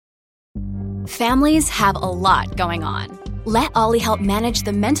Families have a lot going on. Let Ollie help manage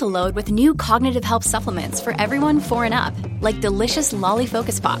the mental load with new cognitive help supplements for everyone 4 and up, like delicious Lolly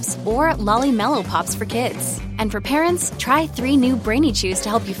Focus Pops or Lolly Mellow Pops for kids. And for parents, try 3 new Brainy Chews to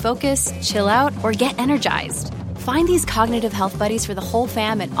help you focus, chill out, or get energized. Find these cognitive health buddies for the whole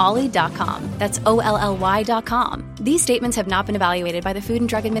fam at ollie.com. That's OLLY.com. These statements have not been evaluated by the Food and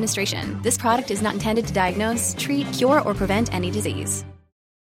Drug Administration. This product is not intended to diagnose, treat, cure, or prevent any disease.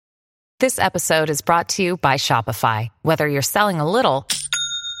 This episode is brought to you by Shopify. Whether you're selling a little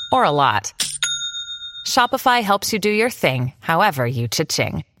or a lot, Shopify helps you do your thing, however you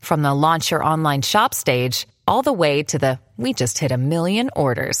cha-ching. From the launch your online shop stage, all the way to the we just hit 1 million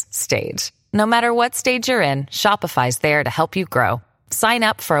orders stage. No matter what stage you're in, Shopify's there to help you grow. Sign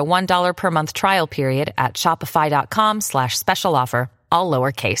up for a $1 per month trial period at shopify.com/special offer, all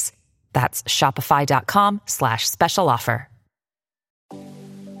lowercase. That's shopify.com/special offer.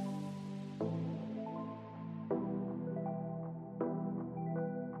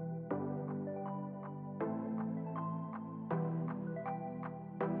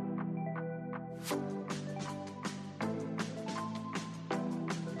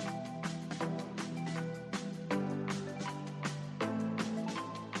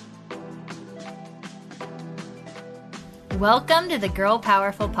 Welcome to the Girl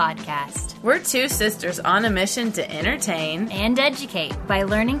Powerful Podcast. We're 2 sisters on a mission to entertain and educate by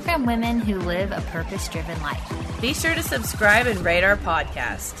learning from women who live a purpose-driven life. Be sure to subscribe and rate our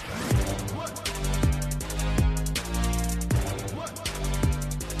podcast.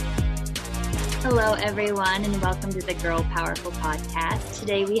 Hello, everyone, and welcome to the Girl Powerful Podcast.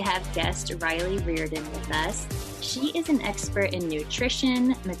 Today we have guest Riley Reardon with us. She is an expert in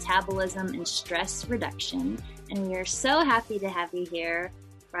nutrition, metabolism, and stress reduction, and we are so happy to have you here.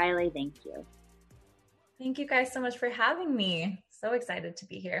 Riley, thank you. Thank you guys so much for having me. So excited to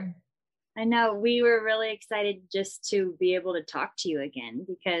be here. I know we were really excited just to be able to talk to you again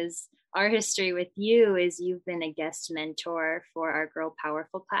because our history with you is you've been a guest mentor for our Girl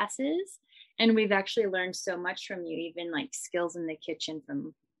Powerful classes, and we've actually learned so much from you, even like skills in the kitchen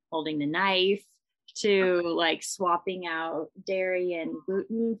from holding the knife to like swapping out dairy and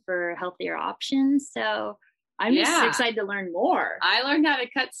gluten for healthier options. So I'm just excited to learn more. I learned how to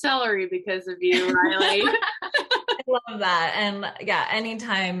cut celery because of you, Riley. I love that. And yeah,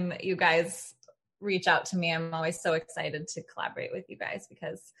 anytime you guys reach out to me, I'm always so excited to collaborate with you guys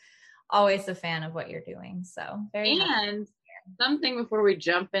because always a fan of what you're doing. So very happy. Something before we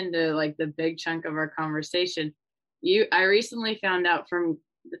jump into like the big chunk of our conversation, I recently found out from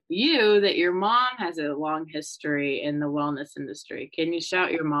you that your mom has a long history in the wellness industry. Can you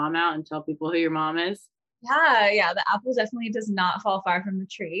shout your mom out and tell people who your mom is? Yeah. The apple definitely does not fall far from the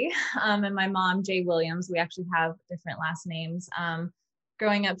tree. And my mom, Jay Williams, we actually have different last names.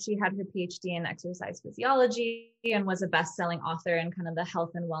 Growing up, she had her PhD in exercise physiology and was a best-selling author in kind of the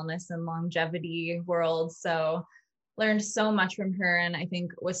health and wellness and longevity world. So learned so much from her, and I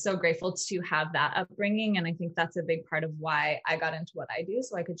think was so grateful to have that upbringing. And I think that's a big part of why I got into what I do,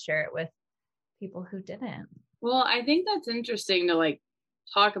 so I could share it with people who didn't. Well, I think that's interesting to like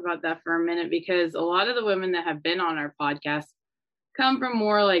talk about that for a minute, because a lot of the women that have been on our podcast come from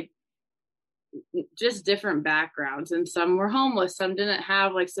more like just different backgrounds, and some were homeless, some didn't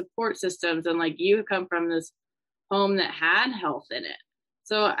have like support systems, and like you come from this home that had health in it.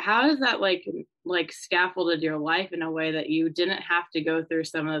 So how does that like scaffolded your life in a way that you didn't have to go through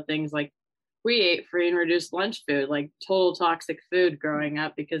some of the things like we ate free and reduced lunch food, like total toxic food growing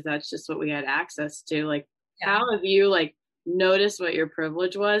up, because that's just what we had access to. Like, how have you like noticed what your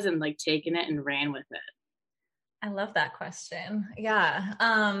privilege was and like taken it and ran with it? I love that question. Yeah.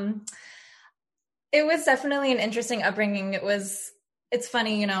 It was definitely an interesting upbringing. It's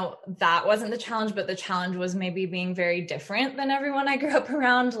funny, you know, that wasn't the challenge, but the challenge was maybe being very different than everyone I grew up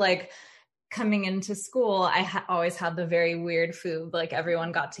around. Like coming into school, I always had the very weird food. Like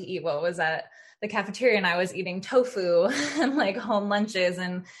everyone got to eat what was at the cafeteria, and I was eating tofu and like home lunches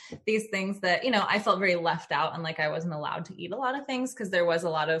and these things that, you know, I felt very left out, and like I wasn't allowed to eat a lot of things because there was a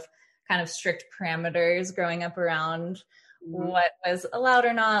lot of kind of strict parameters growing up around what was allowed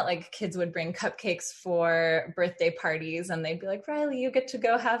or not. Like kids would bring cupcakes for birthday parties, and they'd be like, Riley, you get to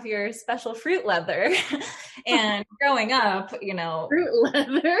go have your special fruit leather. And growing up, you know, fruit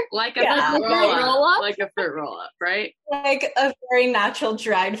leather, like a fruit roll-up, like a fruit roll-up, right? Like a very natural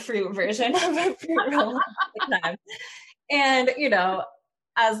dried fruit version of a fruit roll-up. And, you know,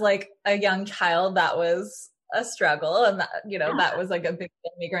 as like a young child, that was a struggle. And that, you know, that was like a big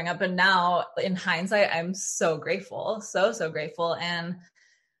thing me growing up. And now in hindsight, I'm so grateful, so grateful. And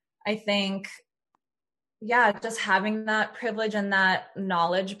I think yeah, just having that privilege and that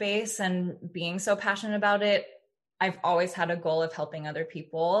knowledge base and being so passionate about it, I've always had a goal of helping other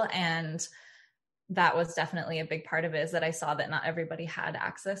people. And that was definitely a big part of it, is that I saw that not everybody had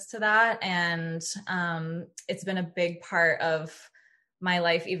access to that. And it's been a big part of my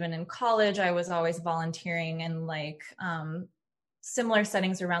life. Even in college, I was always volunteering in like similar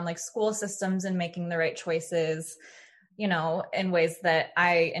settings around like school systems and making the right choices, you know, in ways that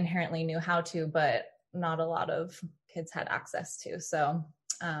I inherently knew how to, but not a lot of kids had access to. So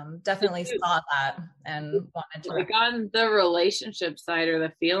definitely saw that and wanted to. Like on the relationship side or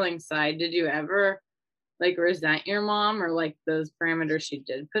the feeling side, did you ever like resent your mom or like those parameters she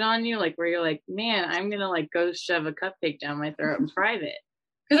did put on you? Like where you're like, man, I'm gonna like go shove a cupcake down my throat in private.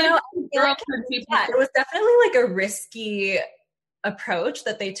 You know, it was definitely like a risky approach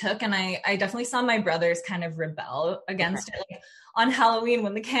that they took. And I definitely saw my brothers kind of rebel against it. Like on Halloween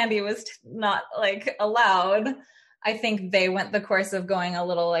when the candy was not like allowed, I think they went the course of going a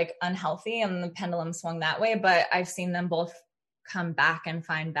little like unhealthy and the pendulum swung that way, but I've seen them both come back and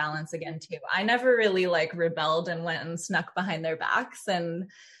find balance again too. I never really like rebelled and went and snuck behind their backs and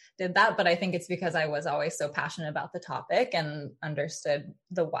did that, but I think it's because I was always so passionate about the topic and understood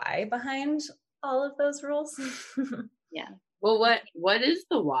the why behind all of those rules. Yeah. Well, what is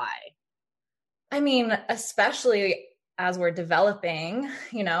the why? I mean, especially as we're developing,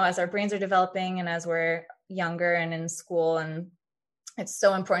 you know, as our brains are developing and as we're younger and in school, and it's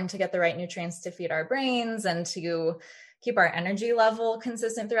so important to get the right nutrients to feed our brains and to keep our energy level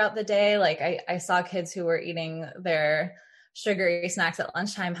consistent throughout the day. Like I saw kids who were eating their sugary snacks at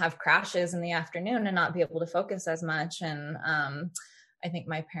lunchtime have crashes in the afternoon and not be able to focus as much. And I think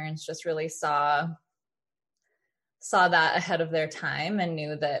my parents just really saw that ahead of their time and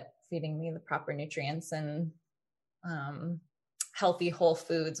knew that feeding me the proper nutrients and healthy whole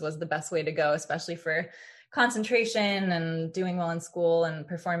foods was the best way to go, especially for concentration and doing well in school and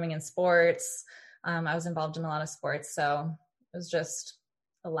performing in sports. I was involved in a lot of sports, so it was just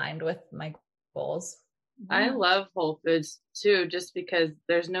aligned with my goals. I love Whole Foods too, just because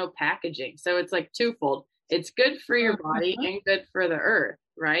there's no packaging. So it's like twofold. It's good for your body and good for the earth,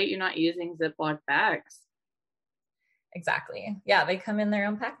 right? You're not using Ziploc bags. Exactly. Yeah, they come in their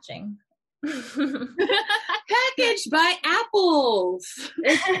own packaging. Packaged by apples.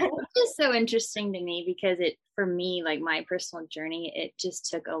 It's just so interesting to me because for me, like my personal journey, it just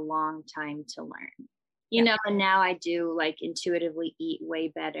took a long time to learn. You know, and now I do like intuitively eat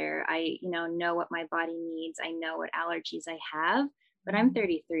way better. I, know what my body needs. I know what allergies I have, but I'm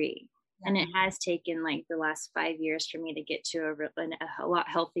 33 and it has taken like the last 5 years for me to get to a lot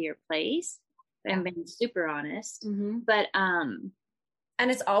healthier place. I'm being super honest, but, and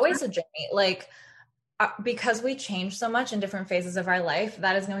it's always a journey, like, because we change so much in different phases of our life,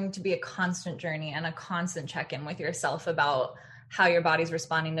 that is going to be a constant journey and a constant check-in with yourself about how your body's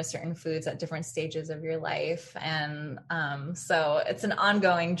responding to certain foods at different stages of your life. And so it's an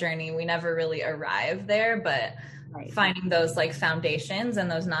ongoing journey. We never really arrive there, but finding those like foundations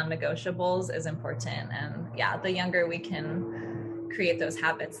and those non-negotiables is important. And the younger we can create those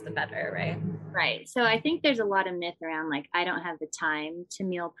habits, the better, right? Right. So I think there's a lot of myth around like, I don't have the time to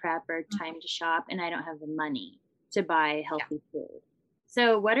meal prep or time to shop, and I don't have the money to buy healthy food.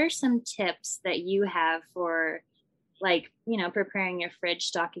 So what are some tips that you have for like, preparing your fridge,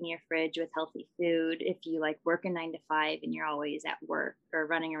 stocking your fridge with healthy food? If you like work a 9 to 5 and you're always at work or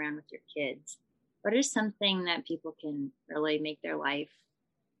running around with your kids, what is something that people can really make their life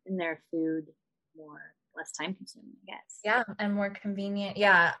and their food less time consuming, I guess? Yeah. And more convenient.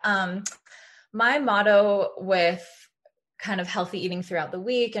 Yeah. My motto with kind of healthy eating throughout the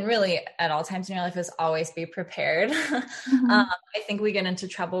week and really at all times in your life is always be prepared. I think we get into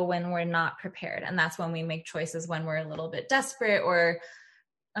trouble when we're not prepared. And that's when we make choices when we're a little bit desperate or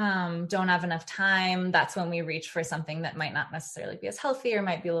don't have enough time. That's when we reach for something that might not necessarily be as healthy or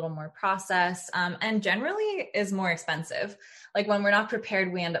might be a little more processed and generally is more expensive. Like when we're not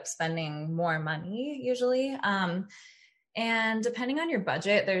prepared, we end up spending more money usually. And depending on your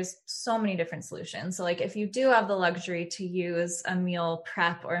budget, there's so many different solutions. So like if you do have the luxury to use a meal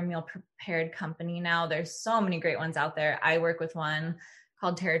prep or a meal prepared company now, there's so many great ones out there. I work with one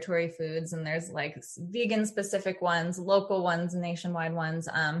called Territory Foods, and there's like vegan specific ones, local ones, nationwide ones.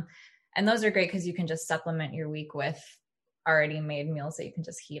 And those are great because you can just supplement your week with already made meals that you can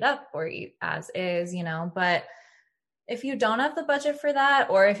just heat up or eat as is, but if you don't have the budget for that,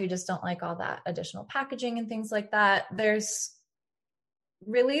 or if you just don't like all that additional packaging and things like that, there's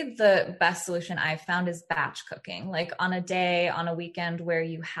really the best solution I've found is batch cooking. Like on a day, on a weekend where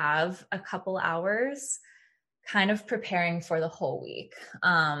you have a couple hours, kind of preparing for the whole week.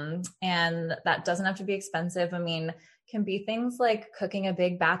 And that doesn't have to be expensive. I mean, can be things like cooking a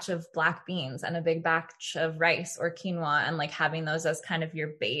big batch of black beans and a big batch of rice or quinoa, and like having those as kind of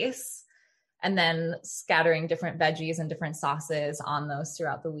your base, and then scattering different veggies and different sauces on those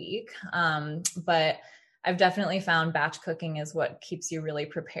throughout the week. But I've definitely found batch cooking is what keeps you really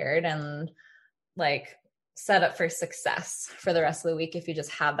prepared and like set up for success for the rest of the week if you just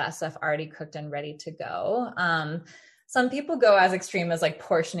have that stuff already cooked and ready to go. Some people go as extreme as like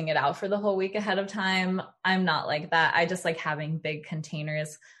portioning it out for the whole week ahead of time. I'm not like that. I just like having big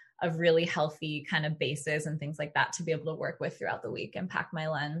containers of really healthy kind of bases and things like that to be able to work with throughout the week and pack my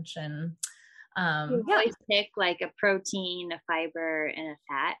lunch. And you always pick like a protein, a fiber, and a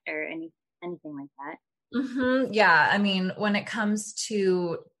fat, or anything like that. Mm-hmm. Yeah. I mean, when it comes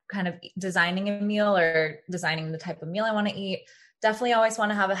to kind of designing a meal or designing the type of meal I want to eat, definitely always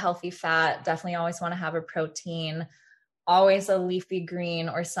want to have a healthy fat, definitely always want to have a protein, always a leafy green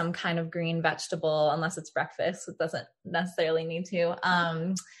or some kind of green vegetable, unless it's breakfast. It doesn't necessarily need to.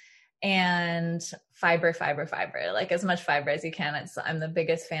 And fiber, like as much fiber as you can. I'm the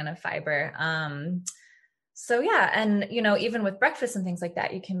biggest fan of fiber. So yeah. And, you know, even with breakfast and things like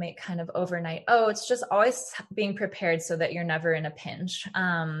that, you can make kind of overnight oats, just always being prepared so that you're never in a pinch.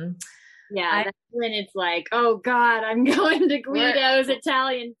 Yeah, that's when it's like, oh God, I'm going to Guido's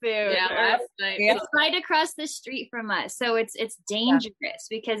Italian food. Yeah, last night. It's right across the street from us. So it's dangerous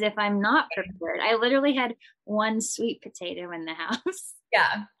because if I'm not prepared, I literally had one sweet potato in the house.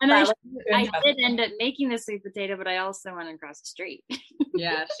 Yeah. And I did end up making the sweet potato, but I also went across the street.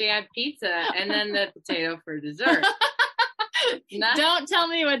 Yeah, she had pizza and then the potato for dessert. Don't tell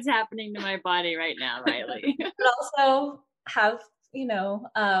me what's happening to my body right now, Riley. But also have, you know,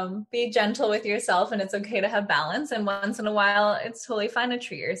 be gentle with yourself, and it's okay to have balance. And once in a while, it's totally fine to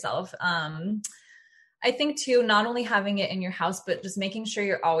treat yourself. I think too, not only having it in your house, but just making sure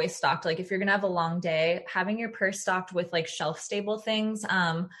you're always stocked. Like if you're going to have a long day, having your purse stocked with like shelf stable things.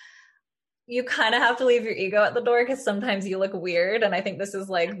 You kind of have to leave your ego at the door because sometimes you look weird. And I think this is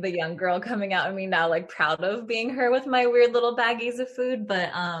like the young girl coming out of me now, like proud of being her with my weird little baggies of food.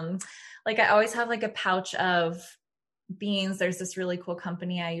 But like I always have like a pouch of beans. There's this really cool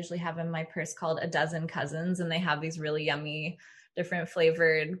company I usually have in my purse called A Dozen Cousins, and they have these really yummy different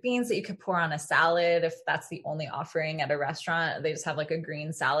flavored beans that you could pour on a salad if that's the only offering at a restaurant. They just have like a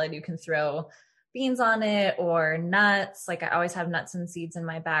green salad. You can throw beans on it or nuts. Like I always have nuts and seeds in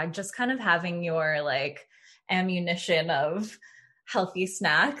my bag, just kind of having your like ammunition of healthy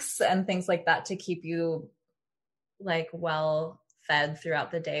snacks and things like that to keep you like well fed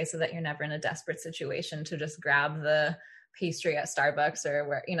throughout the day so that you're never in a desperate situation to just grab the pastry at Starbucks or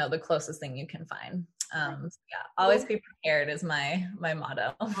where, you know, the closest thing you can find. Yeah, always be prepared is my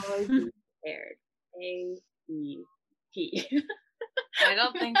motto. Always be prepared. A-B-P. I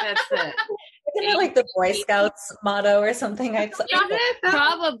don't think that's it. Isn't it like the Boy Scouts motto or something?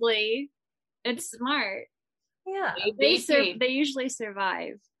 Probably. It's smart. Yeah. They usually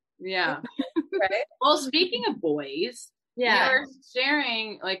survive. Yeah. Right? Well, speaking of boys, yeah, we were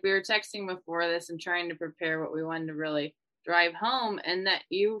sharing, like we were texting before this and trying to prepare what we wanted to really drive home, and that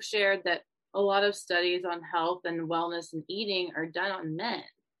you shared that a lot of studies on health and wellness and eating are done on men.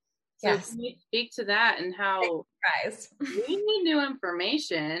 So yes. Can you speak to that and how we need new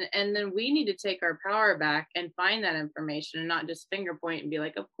information, and then we need to take our power back and find that information and not just finger point and be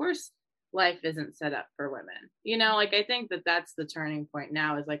like, of course life isn't set up for women. You know, like I think that that's the turning point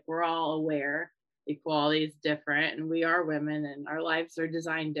now is like we're all aware equality is different and we are women and our lives are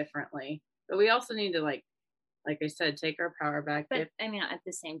designed differently. But we also need to like I said, take our power back. But I mean, at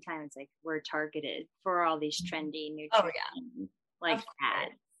the same time, it's like we're targeted for all these trendy nutrition like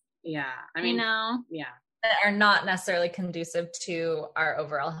ads. Yeah. I mean, you know, yeah. That are not necessarily conducive to our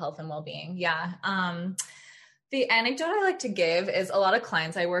overall health and well-being. Yeah. The anecdote I like to give is a lot of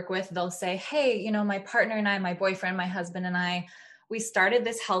clients I work with, they'll say, hey, you know, my partner and I, my boyfriend, my husband and I, we started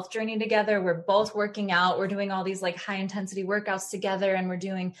this health journey together. We're both working out. We're doing all these like high intensity workouts together, and we're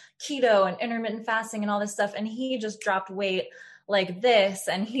doing keto and intermittent fasting and all this stuff. And he just dropped weight like this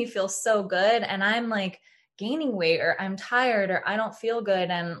and he feels so good. And I'm like gaining weight, or I'm tired, or I don't feel good.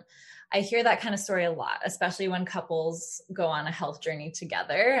 And I hear that kind of story a lot, especially when couples go on a health journey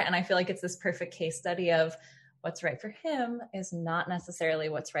together. And I feel like it's this perfect case study of what's right for him is not necessarily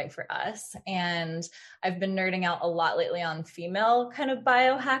what's right for us. And I've been nerding out a lot lately on female kind of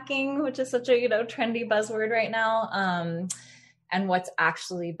biohacking, which is such a, you know, trendy buzzword right now. And what's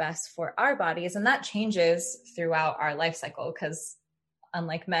actually best for our bodies. And that changes throughout our life cycle, because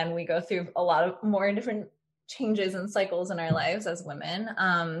unlike men, we go through a lot of more different changes and cycles in our lives as women.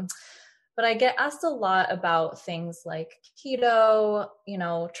 But but I get asked a lot about things like keto,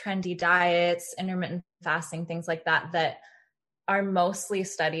 trendy diets, intermittent fasting, things like that, that are mostly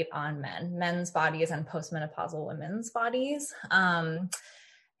studied on men's bodies and postmenopausal women's bodies. And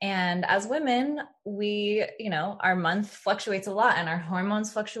as women, we, our month fluctuates a lot and our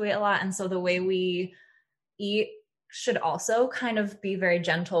hormones fluctuate a lot. And so the way we eat should also kind of be very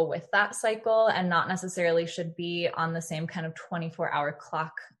gentle with that cycle and not necessarily should be on the same kind of 24-hour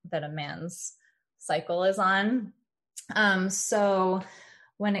clock that a man's cycle is on. So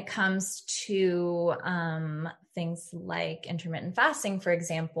when it comes to things like intermittent fasting, for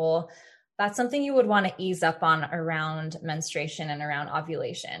example, that's something you would want to ease up on around menstruation and around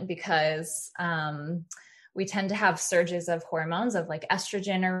ovulation, because we tend to have surges of hormones of like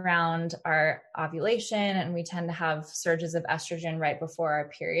estrogen around our ovulation, and we tend to have surges of estrogen right before our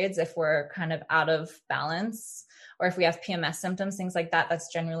periods if we're kind of out of balance, or if we have PMS symptoms, things like that.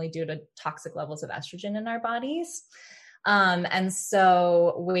 That's generally due to toxic levels of estrogen in our bodies. And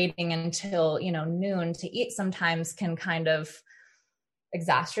so waiting until, noon to eat sometimes can kind of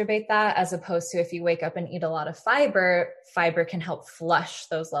exacerbate that, as opposed to if you wake up and eat a lot of fiber can help flush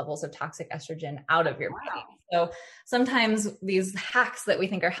those levels of toxic estrogen out of your body. So sometimes these hacks that we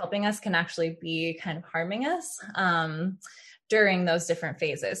think are helping us can actually be kind of harming us during those different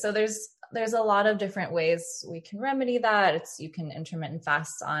phases. So there's a lot of different ways we can remedy that. You can intermittent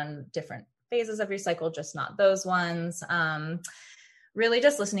fast on different phases of your cycle, just not those ones. Really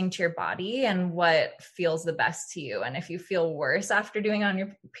just listening to your body and what feels the best to you. And if you feel worse after doing it on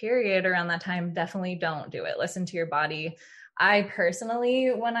your period around that time, definitely don't do it. Listen to your body. I personally,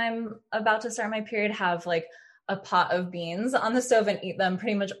 when I'm about to start my period, have like a pot of beans on the stove and eat them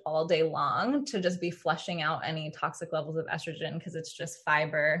pretty much all day long to just be flushing out any toxic levels of estrogen, because it's just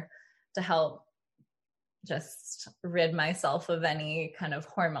fiber to help just rid myself of any kind of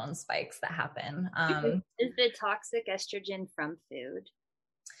hormone spikes that happen. Is the toxic estrogen from food?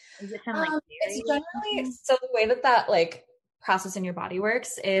 Is it from like dairy? It's generally, so the way that like process in your body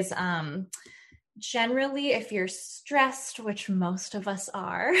works is generally if you're stressed, which most of us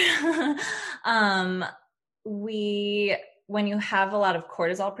are, when you have a lot of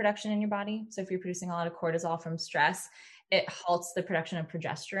cortisol production in your body, so if you're producing a lot of cortisol from stress, it halts the production of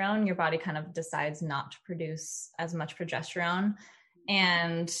progesterone. Your body kind of decides not to produce as much progesterone,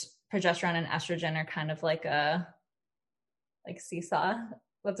 and progesterone and estrogen are kind of like a seesaw.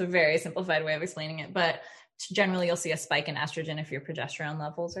 That's a very simplified way of explaining it, but generally you'll see a spike in estrogen if your progesterone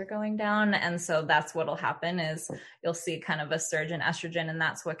levels are going down. And so that's what'll happen is you'll see kind of a surge in estrogen, and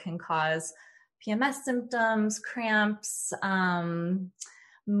that's what can cause PMS symptoms, cramps,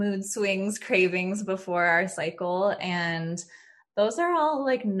 mood swings, cravings before our cycle. And those are all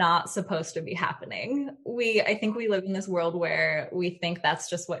like not supposed to be happening. I think we live in this world where we think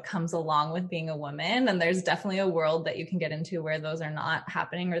that's just what comes along with being a woman. And there's definitely a world that you can get into where those are not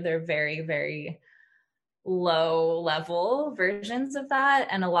happening, or they're very, very low level versions of that.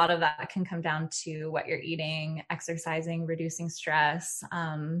 And a lot of that can come down to what you're eating, exercising, reducing stress,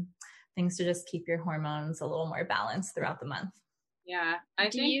 things to just keep your hormones a little more balanced throughout the month. Yeah, I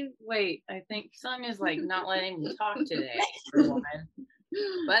think Sonya's like not letting me talk today for a woman.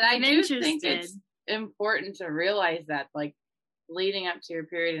 But I do think it's important to realize that like leading up to your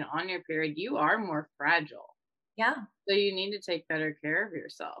period and on your period, you are more fragile. Yeah. So you need to take better care of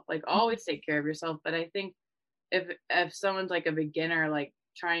yourself. Like always take care of yourself. But I think if someone's like a beginner, like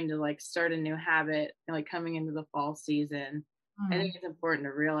trying to like start a new habit, like coming into the fall season, I think it's important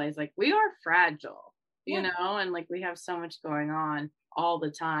to realize like we are fragile. You know, and like we have so much going on all the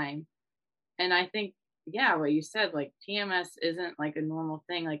time. And I think, what you said, like PMS isn't like a normal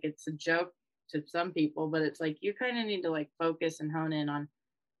thing. Like it's a joke to some people, but it's like you kind of need to like focus and hone in on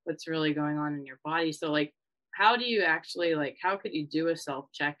what's really going on in your body. So like, how do you actually like, how could you do a self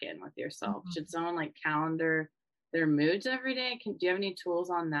check-in with yourself? Should someone like calendar their moods every day? Do you have any tools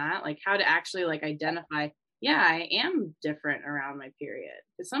on that? Like how to actually like identify, I am different around my period.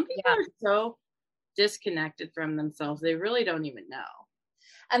 Because some people are so disconnected from themselves, they really don't even know.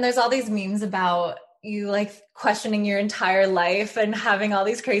 And there's all these memes about you like questioning your entire life and having all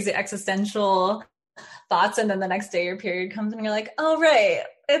these crazy existential thoughts, and then the next day your period comes and you're like, oh right,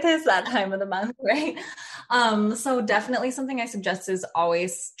 it is that time of the month, right? So definitely something I suggest is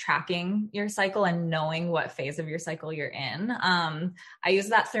always tracking your cycle and knowing what phase of your cycle you're in. I use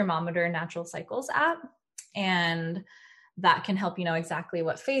that Thermometer Natural Cycles app, and that can help you know exactly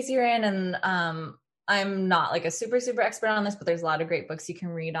what phase you're in. And I'm not like a super expert on this, but there's a lot of great books you can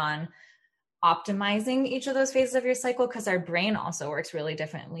read on optimizing each of those phases of your cycle, because our brain also works really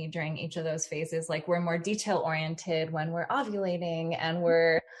differently during each of those phases. Like we're more detail oriented when we're ovulating, and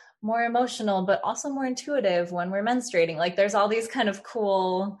we're more emotional, but also more intuitive when we're menstruating. Like there's all these kind of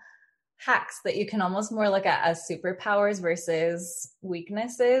cool hacks that you can almost more look at as superpowers versus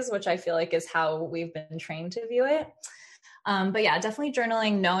weaknesses, which I feel like is how we've been trained to view it. But yeah, definitely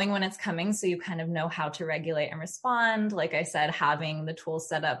journaling, knowing when it's coming so you kind of know how to regulate and respond. Like I said, having the tools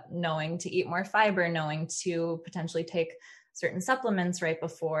set up, knowing to eat more fiber, knowing to potentially take certain supplements right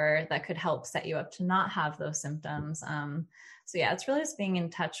before that could help set you up to not have those symptoms. So yeah, it's really just being in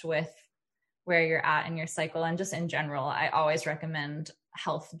touch with where you're at in your cycle. And just in general, I always recommend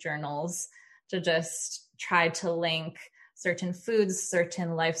health journals to just try to link certain foods,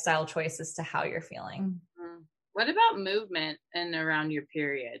 certain lifestyle choices to how you're feeling. What about movement and around your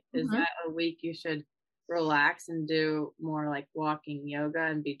period? Is that a week you should relax and do more like walking, yoga,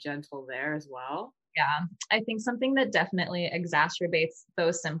 and be gentle there as well? Yeah, I think something that definitely exacerbates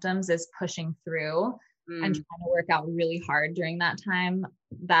those symptoms is pushing through and trying to work out really hard during that time.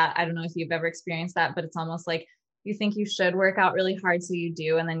 That, I don't know if you've ever experienced that, but it's almost like you think you should work out really hard, so you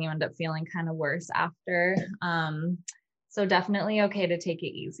do, and then you end up feeling kind of worse after. So definitely okay to take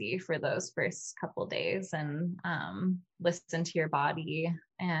it easy for those first couple days and listen to your body.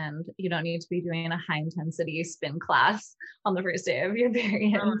 And you don't need to be doing a high intensity spin class on the first day of your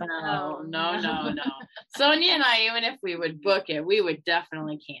period. Oh, no. Sonia and I, even if we would book it, we would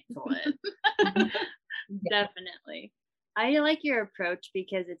definitely cancel it. Definitely. I like your approach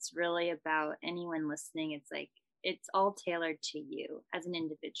because it's really about anyone listening. It's like, it's all tailored to you as an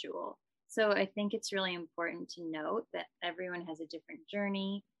individual. So I think it's really important to note that everyone has a different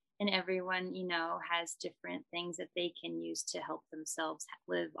journey and everyone, has different things that they can use to help themselves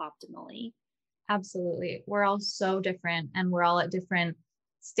live optimally. Absolutely. We're all so different and we're all at different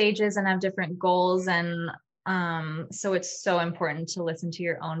stages and have different goals. And so it's so important to listen to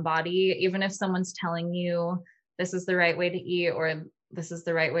your own body, even if someone's telling you this is the right way to eat or this is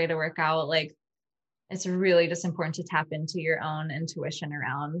the right way to work out. Like, it's really just important to tap into your own intuition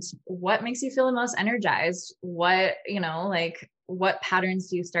around what makes you feel the most energized. What patterns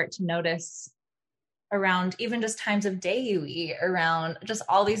do you start to notice around even just times of day you eat, around just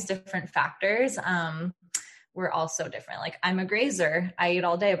all these different factors. We're all so different. Like I'm a grazer, I eat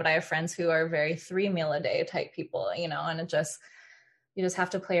all day, but I have friends who are very 3 meal a day type people, and you just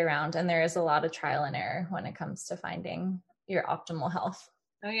have to play around. And there is a lot of trial and error when it comes to finding your optimal health.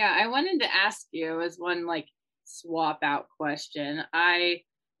 Oh yeah, I wanted to ask you as one swap out question. I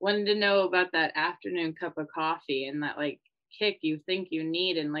wanted to know about that afternoon cup of coffee and that kick you think you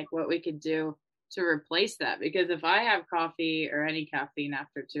need and what we could do to replace that. Because if I have coffee or any caffeine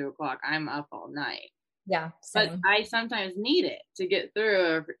after 2:00, I'm up all night. Yeah. Same. But I sometimes need it to get through.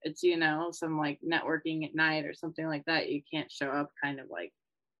 Or it's, some networking at night or something like that. You can't show up not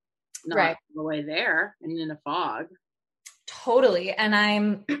right all the way there and in a fog. Totally. And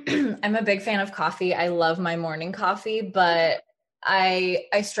I'm a big fan of coffee. I love my morning coffee, but I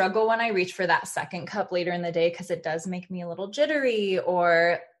struggle when I reach for that second cup later in the day because it does make me a little jittery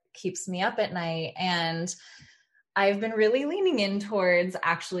or keeps me up at night. And I've been really leaning in towards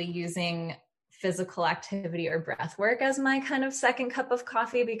actually using physical activity or breath work as my kind of second cup of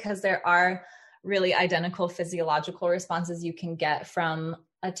coffee, because there are really identical physiological responses you can get from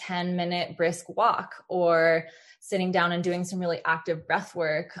a 10-minute brisk walk or sitting down and doing some really active breath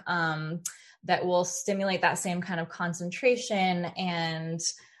work that will stimulate that same kind of concentration and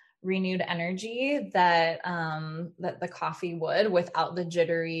renewed energy that the coffee would, without the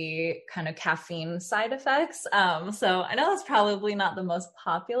jittery kind of caffeine side effects. So I know that's probably not the most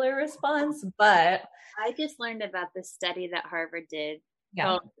popular response, but I just learned about this study that Harvard did.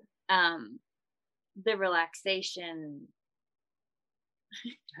 Yeah. The relaxation.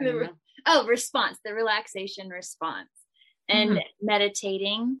 Response. The relaxation response and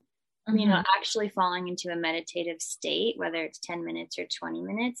meditating. Actually falling into a meditative state, whether it's 10 minutes or 20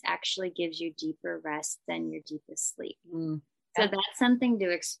 minutes, actually gives you deeper rest than your deepest sleep. So that's something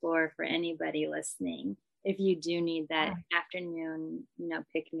to explore for anybody listening. If you do need that afternoon,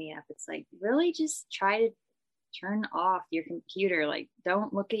 pick me up, it's really just try to turn off your computer.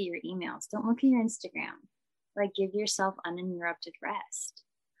 Don't look at your emails. Don't look at your Instagram. Give yourself uninterrupted rest,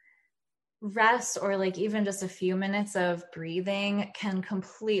 or even just a few minutes of breathing can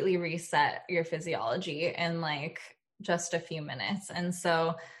completely reset your physiology in just a few minutes. And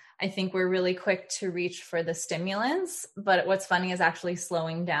so I think we're really quick to reach for the stimulants, but what's funny is actually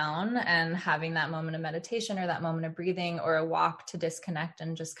slowing down and having that moment of meditation or that moment of breathing or a walk to disconnect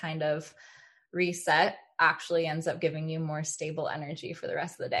and just kind of reset actually ends up giving you more stable energy for the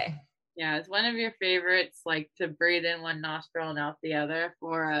rest of the day. Yeah. It's one of your favorites, to breathe in one nostril and out the other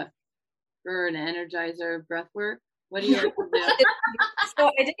for an energizer breath work? What do you like to do? So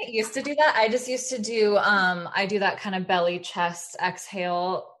I didn't used to do that. I just used to do, I do that kind of belly, chest,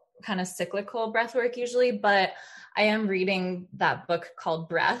 exhale, kind of cyclical breath work usually, but I am reading that book called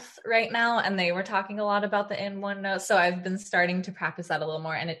Breath right now, and they were talking a lot about the in one note. So I've been starting to practice that a little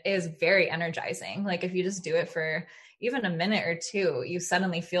more, and it is very energizing. Like if you just do it for even a minute or two, you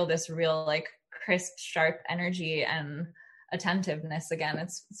suddenly feel this real like crisp, sharp energy and attentiveness again.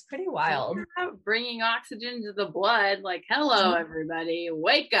 It's pretty wild. Bringing oxygen to the blood, like, hello, everybody,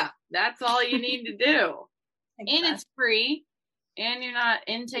 wake up. That's all you need to do. Exactly. And it's free, and you're not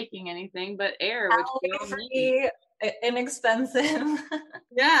intaking anything but air, which we all need. Inexpensive.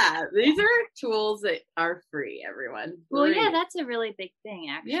 Yeah, these are tools that are free, everyone. Well, yeah, that's a really big thing,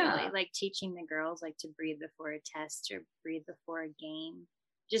 actually. Yeah. Like teaching the girls like to breathe before a test or breathe before a game.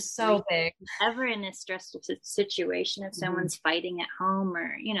 Just so big. Ever in a stressful situation, if someone's fighting at home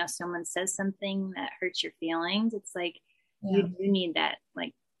or, you know, someone says something that hurts your feelings, it's like you do need that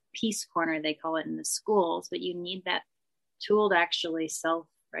like peace corner, they call it in the schools, but you need that tool to actually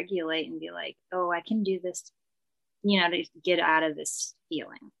self-regulate and be like, oh, I can do this, you know, to get out of this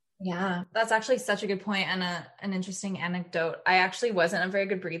feeling. Yeah, that's actually such a good point and an interesting anecdote. I actually wasn't a very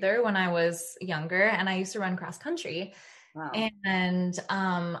good breather when I was younger, and I used to run cross country. Wow. And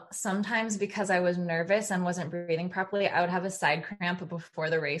sometimes because I was nervous and wasn't breathing properly, I would have a side cramp before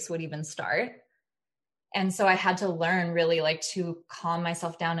the race would even start. And so I had to learn really like to calm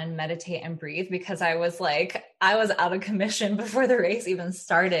myself down and meditate and breathe, because I was out of commission before the race even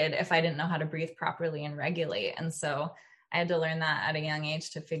started if I didn't know how to breathe properly and regulate. And so I had to learn that at a young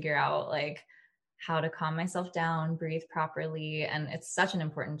age to figure out like how to calm myself down, breathe properly. And it's such an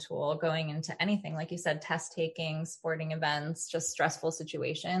important tool going into anything, like you said, test taking, sporting events, just stressful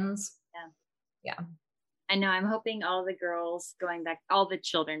situations. Yeah. I know. I'm hoping all the girls going back, all the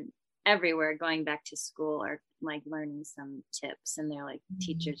children everywhere going back to school are like learning some tips, and they're like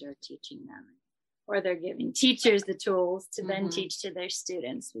teachers are teaching them, or they're giving teachers the tools to then teach to their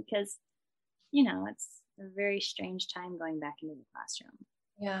students, because, you know, it's a very strange time going back into the classroom.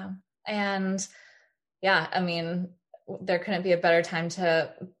 Yeah. And yeah, I mean, there couldn't be a better time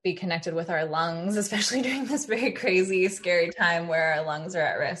to be connected with our lungs, especially during this very crazy, scary time where our lungs are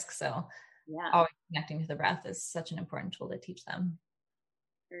at risk. So yeah, always connecting to the breath is such an important tool to teach them.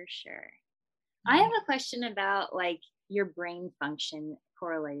 For sure. I have a question about like your brain function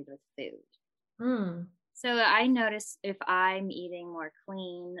correlated with food. So I notice if I'm eating more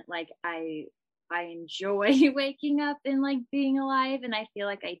clean, like I enjoy waking up and like being alive, and I feel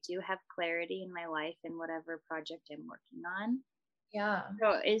like I do have clarity in my life and whatever project I'm working on. Yeah.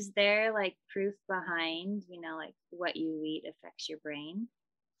 So is there like proof behind, you know, like what you eat affects your brain?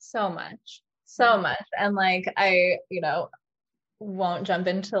 So much. And like, I, you know, won't jump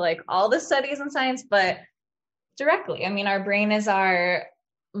into like all the studies and science, but directly, I mean, our brain is our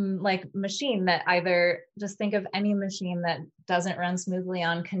like machine that either, just think of any machine that doesn't run smoothly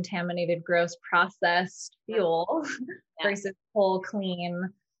on contaminated, gross, processed fuel versus whole, clean,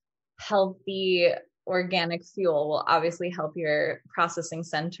 healthy, organic fuel will obviously help your processing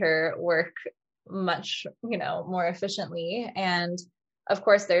center work much, you know, more efficiently. And of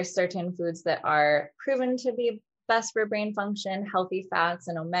course, there's certain foods that are proven to be best for brain function, healthy fats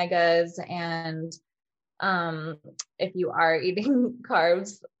and omegas. And if you are eating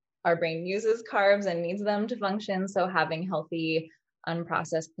carbs, our brain uses carbs and needs them to function. So having healthy,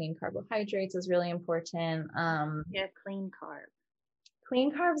 unprocessed, clean carbohydrates is really important. Clean carb.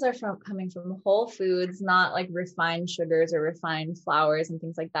 Clean carbs are coming from whole foods, not like refined sugars or refined flours and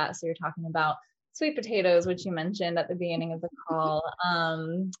things like that. So you're talking about sweet potatoes, which you mentioned at the beginning of the call.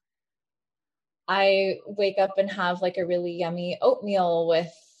 I wake up and have like a really yummy oatmeal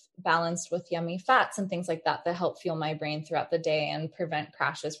balanced with yummy fats and things like that help fuel my brain throughout the day and prevent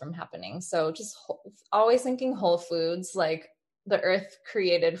crashes from happening. So just always thinking whole foods, like the earth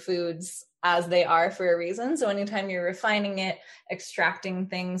created foods as they are for a reason. So anytime you're refining it, extracting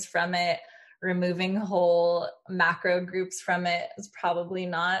things from it, removing whole macro groups from it is probably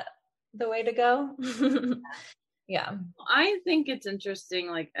not the way to go. Yeah. I think it's interesting,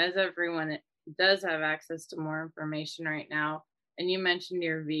 like as everyone does have access to more information right now, and you mentioned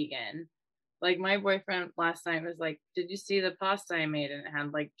you're vegan. Like my boyfriend last night was like, did you see the pasta I made? And it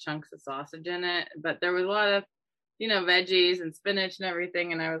had like chunks of sausage in it, but there was a lot of, you know, veggies and spinach and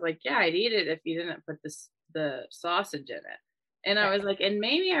everything. And I was like, yeah, I'd eat it if you didn't put the sausage in it. And I was like, and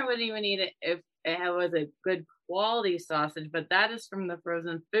maybe I wouldn't even eat it if it was a good quality sausage, but that is from the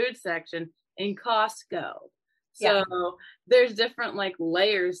frozen food section in Costco. So there's different like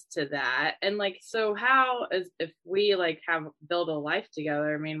layers to that. And like, so how is, if we like build a life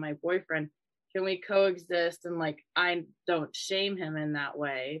together, I mean, my boyfriend, can we coexist? And like, I don't shame him in that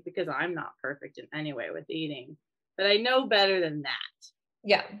way because I'm not perfect in any way with eating, but I know better than that.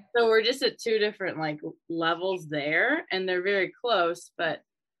 Yeah. So we're just at two different like levels there, and they're very close, but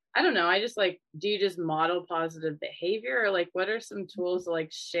I don't know. I just like, do you just model positive behavior, or like, what are some tools to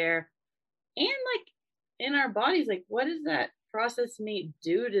like share? And like in our bodies, like, what does that processed meat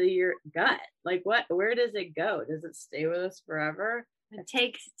do to your gut? Like, where does it go? Does it stay with us forever? It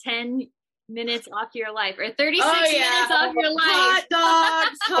takes 10 minutes off your life, or 36 minutes off your life.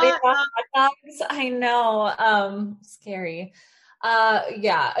 Hot dogs. I know. Scary.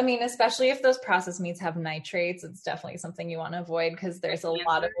 Yeah, I mean, especially if those processed meats have nitrates, it's definitely something you want to avoid, because there's a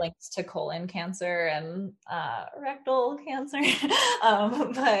lot of links to colon cancer and rectal cancer.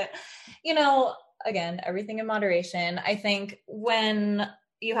 But, you know, again, everything in moderation. I think when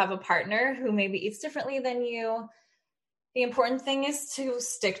you have a partner who maybe eats differently than you, the important thing is to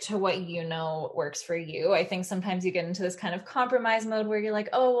stick to what you know works for you. I think sometimes you get into this kind of compromise mode where you're like,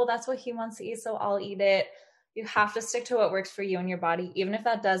 oh, well, that's what he wants to eat, so I'll eat it. You have to stick to what works for you and your body, even if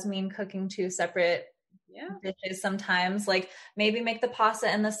that does mean cooking two separate dishes sometimes. Like, maybe make the pasta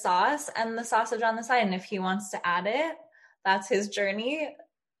and the sauce and the sausage on the side. And if he wants to add it, that's his journey.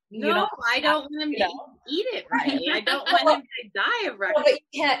 I don't want him to eat it right. I don't want him to die of rectal. But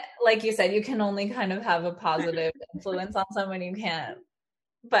you can't, like you said, you can only kind of have a positive influence on someone. You can't.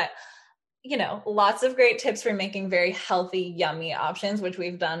 But, you know, lots of great tips for making very healthy, yummy options, which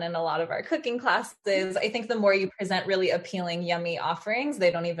we've done in a lot of our cooking classes. I think the more you present really appealing, yummy offerings,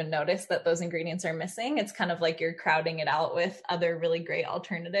 they don't even notice that those ingredients are missing. It's kind of like you're crowding it out with other really great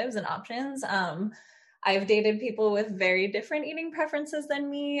alternatives and options. I've dated people with very different eating preferences than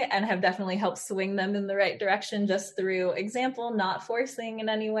me, and have definitely helped swing them in the right direction just through example, not forcing in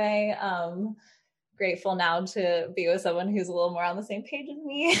any way. Grateful now to be with someone who's a little more on the same page as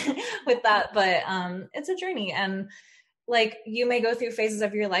me with that. But it's a journey, and like, you may go through phases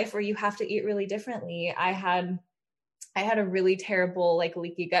of your life where you have to eat really differently. I had a really terrible like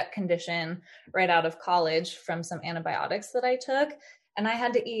leaky gut condition right out of college from some antibiotics that I took. And I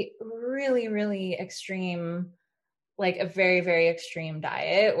had to eat really, really extreme, like a very, very extreme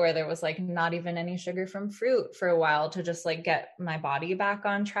diet where there was like not even any sugar from fruit for a while to just like get my body back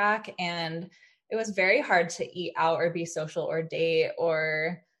on track. And it was very hard to eat out or be social or date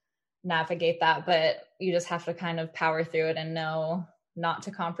or navigate that. But you just have to kind of power through it and know not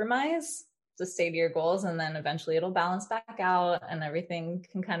to compromise, to stay to your goals. And then eventually it'll balance back out and everything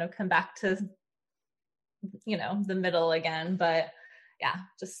can kind of come back to, you know, the middle again. But yeah,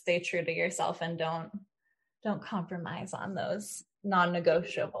 just stay true to yourself and don't compromise on those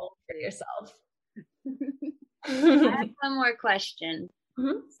non-negotiable for yourself. I have one more question.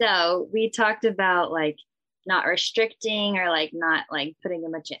 Mm-hmm. So we talked about like not restricting or like not like putting a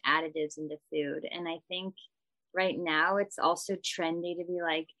bunch of additives into food. And I think right now it's also trendy to be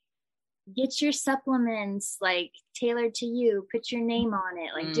like, get your supplements like tailored to you, put your name on it,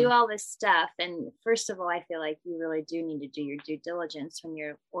 like do all this stuff. And first of all, I feel like you really do need to do your due diligence when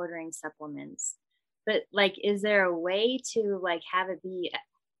you're ordering supplements. But like, is there a way to like have it be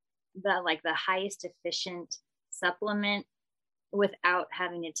the highest efficient supplement without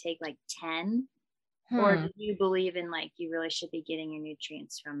having to take like 10? Or do you believe in like you really should be getting your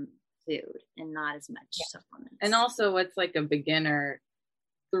nutrients from food and not as much supplements? And also, what's like a beginner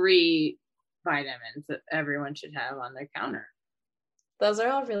 3 vitamins that everyone should have on their counter? Those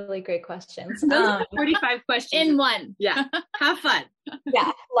are all really great questions. 45 questions in one. Yeah. Have fun.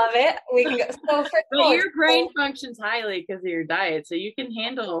 Yeah. Love it. We can go. So but your brain functions highly because of your diet. So you can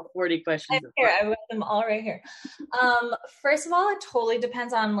handle 40 questions. I have them all right here. First of all, it totally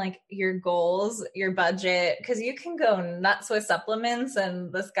depends on like your goals, your budget, because you can go nuts with supplements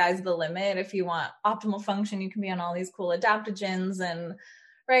and the sky's the limit. If you want optimal function, you can be on all these cool adaptogens and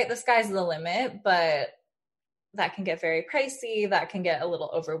right, the sky's the limit, but that can get very pricey. That can get a little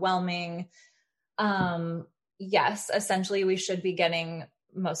overwhelming. Yes, essentially we should be getting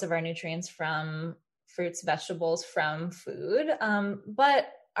most of our nutrients from fruits, vegetables, from food. But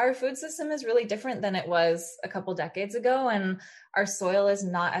our food system is really different than it was a couple decades ago. And our soil is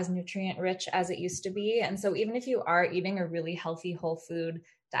not as nutrient rich as it used to be. And so even if you are eating a really healthy whole food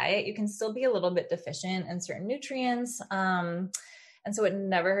diet, you can still be a little bit deficient in certain nutrients. And so it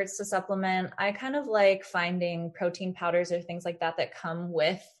never hurts to supplement. I kind of like finding protein powders or things like that that come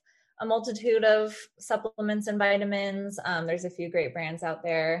with a multitude of supplements and vitamins. There's a few great brands out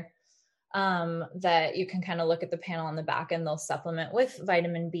there that you can kind of look at the panel on the back and they'll supplement with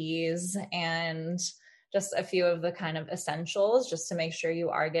vitamin Bs and just a few of the kind of essentials just to make sure you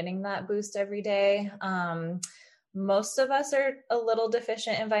are getting that boost every day. most of us are a little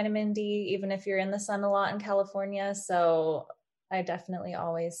deficient in vitamin D, even if you're in the sun a lot in California. So I definitely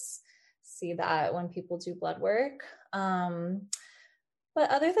always see that when people do blood work. But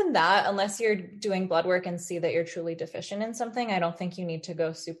other than that, unless you're doing blood work and see that you're truly deficient in something, I don't think you need to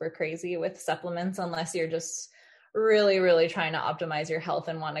go super crazy with supplements unless you're just really, really trying to optimize your health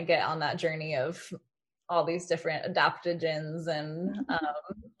and want to get on that journey of all these different adaptogens and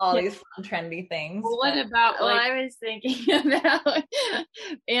all these fun, trendy things. Well, what about I was thinking about,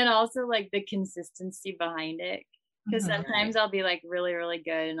 and also like the consistency behind it. Because sometimes I'll be like really, really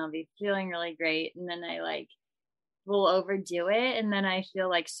good and I'll be feeling really great. And then I like will overdo it. And then I feel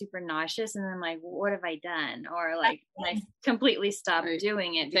like super nauseous. And then I'm like, what have I done? Or like I completely stopped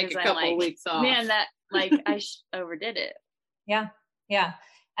doing it. Take a couple weeks off. Man, that like I overdid it. Yeah. Yeah.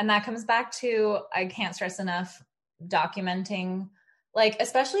 And that comes back to, I can't stress enough, documenting, like,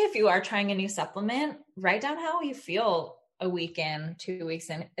 especially if you are trying a new supplement, write down how you feel a week in, 2 weeks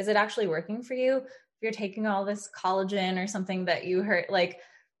in. Is it actually working for you? If you're taking all this collagen or something that you heard, like,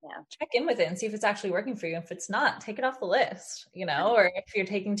 check in with it and see if it's actually working for you. If it's not, take it off the list, you know, or if you're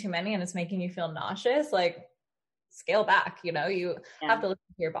taking too many and it's making you feel nauseous, like scale back, you know, you have to listen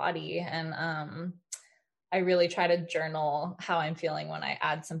to your body. And I really try to journal how I'm feeling when I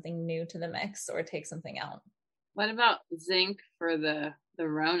add something new to the mix or take something out. What about zinc for the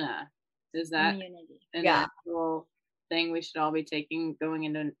Rona? Is that an actual thing we should all be taking going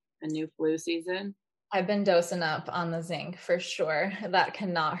into a new flu season? I've been dosing up on the zinc for sure. That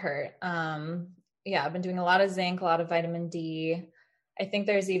cannot hurt. I've been doing a lot of zinc, a lot of vitamin D. I think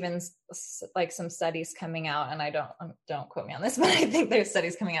there's even like some studies coming out, and I don't quote me on this, but I think there's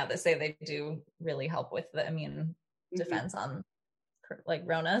studies coming out that say they do really help with the immune defense on like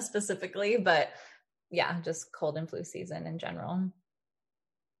Rona specifically, but yeah, just cold and flu season in general.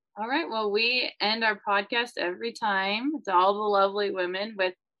 All right. Well, we end our podcast every time to all the lovely women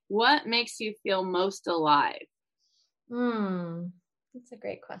with, what makes you feel most alive? That's a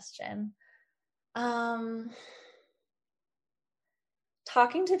great question. Talking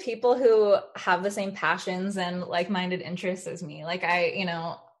to people who have the same passions and like-minded interests as me. Like I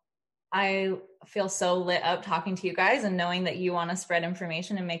feel so lit up talking to you guys and knowing that you want to spread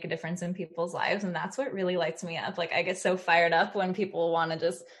information and make a difference in people's lives. And that's what really lights me up. Like I get so fired up when people want to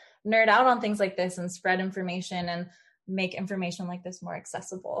just nerd out on things like this and spread information and make information like this more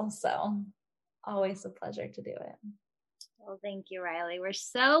accessible. So always a pleasure to do it. Well, thank you, Riley. We're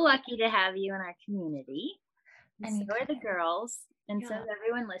so lucky to have you in our community. And so are the girls. And so is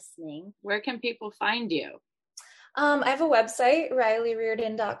everyone listening. Where can people find you? I have a website,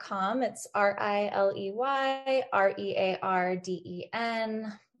 RileyRearden.com. It's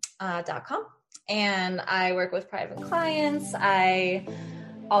RileyRearden.com. And I work with private clients. I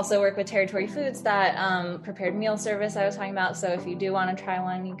also work with Territory Foods, that prepared meal service I was talking about. So if you do want to try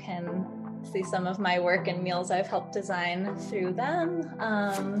one, you can see some of my work and meals I've helped design through them.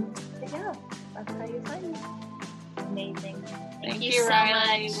 That's how you find me. Amazing. Thank you so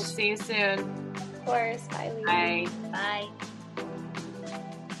Riley. Much. We'll see you soon. Of course. Bye, Lee. Bye. Bye.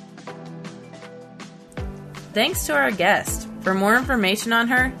 Thanks to our guest. For more information on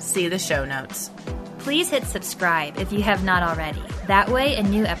her, see the show notes. Please hit subscribe if you have not already. That way, a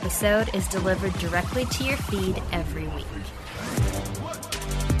new episode is delivered directly to your feed every week.